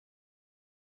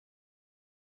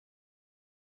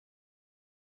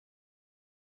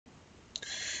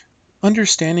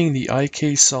Understanding the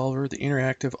IK solver, the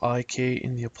interactive IK,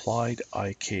 and the applied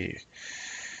IK.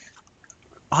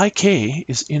 IK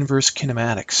is inverse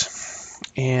kinematics,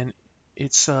 and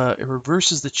it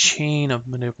reverses the chain of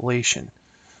manipulation.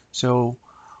 So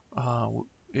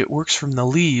it works from the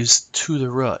leaves to the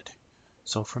root.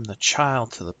 So from the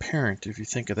child to the parent, if you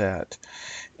think of that.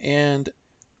 And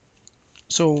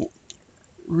so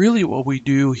really what we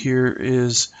do here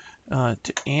is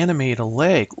to animate a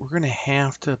leg, we're going to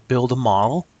have to build a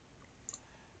model,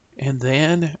 and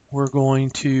then we're going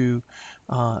to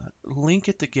link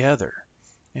it together,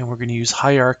 and we're going to use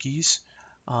hierarchies,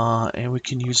 and we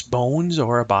can use bones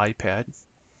or a biped,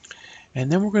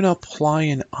 and then we're going to apply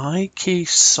an IK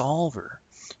solver.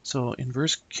 So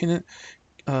inverse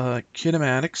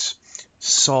kinematics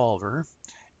solver,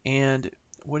 and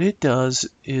what it does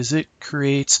is it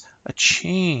creates a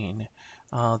chain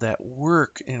that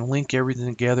work and link everything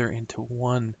together into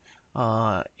one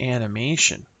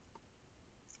animation.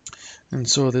 And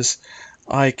so this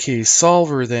IK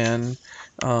solver then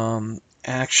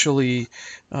actually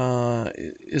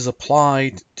is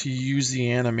applied to use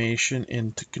the animation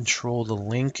and to control the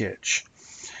linkage.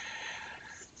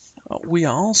 We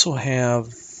also have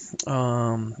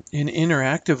an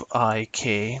interactive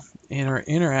IK, and our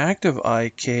interactive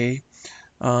IK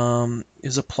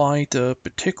is applied to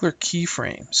particular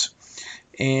keyframes.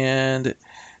 And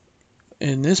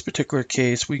in this particular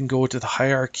case, we can go to the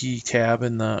hierarchy tab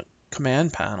in the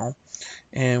command panel,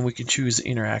 and we can choose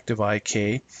interactive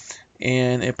IK,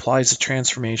 and it applies the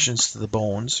transformations to the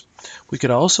bones. We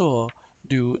could also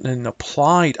do an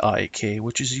applied IK,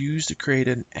 which is used to create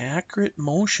an accurate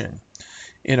motion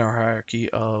in our hierarchy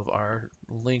of our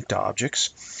linked objects.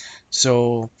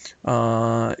 So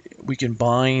we can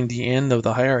bind the end of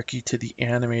the hierarchy to the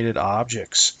animated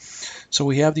objects. So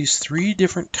we have these three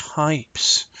different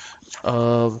types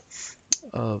of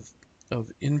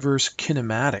inverse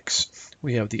kinematics.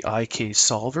 We have the IK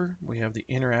solver, we have the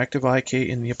interactive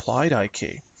IK, and the applied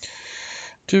IK.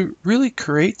 To really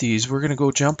create these, we're going to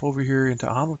go jump over here into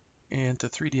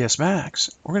 3ds Max.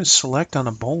 We're going to select on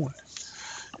a bone,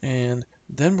 and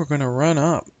then we're going to run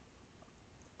up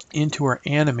into our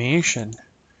animation,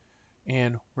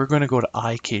 and we're going to go to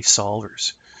IK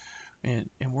solvers, and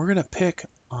we're going to pick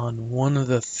on one of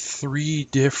the three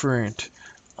different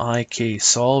IK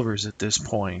solvers at this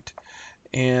point.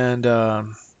 And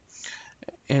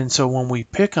so when we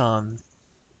pick on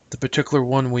the particular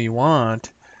one we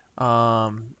want,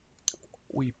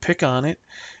 we pick on it,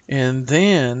 and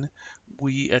then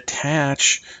we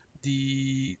attach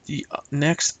the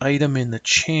next item in the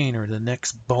chain, or the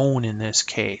next bone in this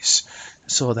case,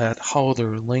 so that how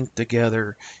they're linked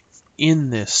together in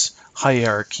this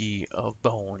hierarchy of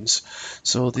bones.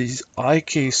 So these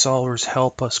IK solvers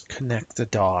help us connect the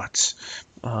dots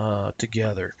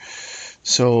together.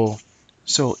 So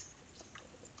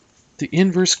the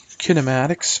inverse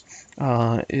kinematics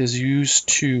is used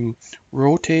to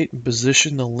rotate and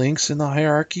position the links in the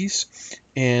hierarchies,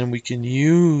 and we can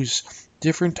use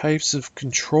different types of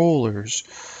controllers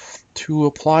to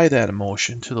apply that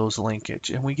emotion to those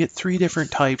linkage. And we get three different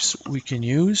types we can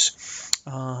use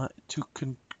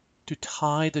to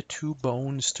tie the two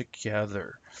bones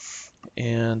together.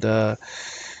 And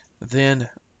then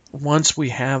once we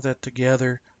have that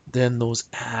together, then those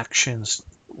actions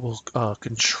will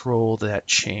control that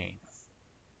chain.